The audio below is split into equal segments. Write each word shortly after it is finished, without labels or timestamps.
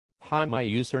Hi, my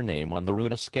username on the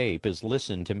RuneScape is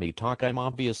listen to me talk. I'm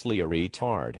obviously a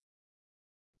retard.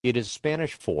 It is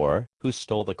Spanish for, who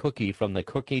stole the cookie from the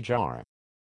cookie jar.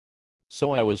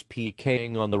 So I was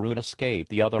PKing on the RuneScape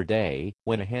the other day,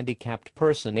 when a handicapped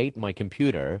person ate my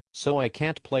computer, so I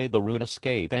can't play the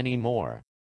RuneScape anymore.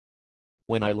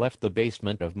 When I left the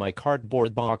basement of my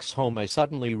cardboard box home, I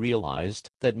suddenly realized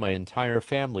that my entire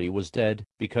family was dead,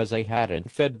 because I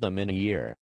hadn't fed them in a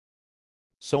year.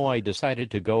 So I decided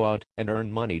to go out and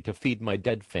earn money to feed my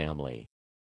dead family.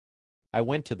 I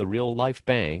went to the real-life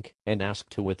bank and asked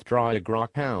to withdraw a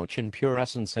grok pouch in pure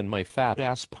essence, and my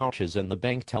fat-ass pouches, and the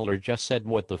bank teller just said,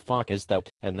 "What the fuck is that?"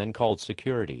 and then called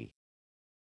security.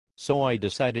 So I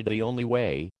decided the only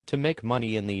way to make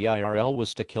money in the IRL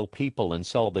was to kill people and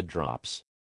sell the drops.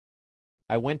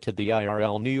 I went to the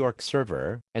IRL New York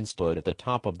server and stood at the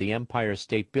top of the Empire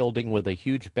State Building with a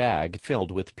huge bag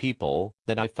filled with people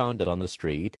that I found on the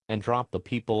street, and dropped the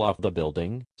people off the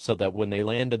building so that when they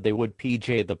landed they would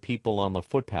PJ the people on the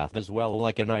footpath as well,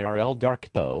 like an IRL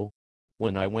Darkpo.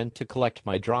 When I went to collect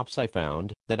my drops, I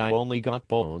found that I only got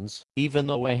bones, even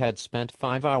though I had spent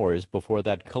 5 hours before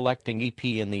that collecting EP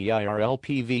in the IRL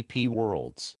PvP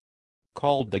worlds.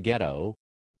 Called the ghetto.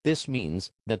 This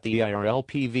means that the IRL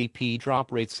PvP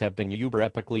drop rates have been uber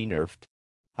epically nerfed.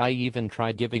 I even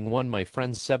tried giving one my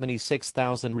friend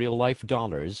 76,000 real-life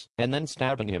dollars and then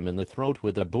stabbing him in the throat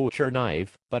with a butcher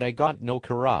knife, but I got no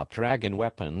corrupt dragon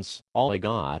weapons. All I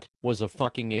got was a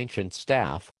fucking ancient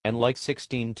staff and like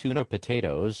 16 tuna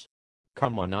potatoes.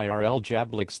 Come on, IRL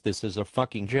Jablix, this is a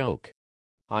fucking joke.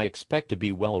 I expect to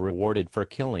be well rewarded for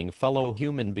killing fellow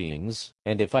human beings,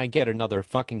 and if I get another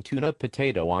fucking tuna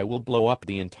potato I will blow up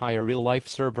the entire real-life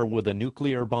server with a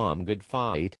nuclear bomb. Good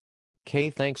fight. K,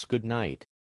 thanks, good night.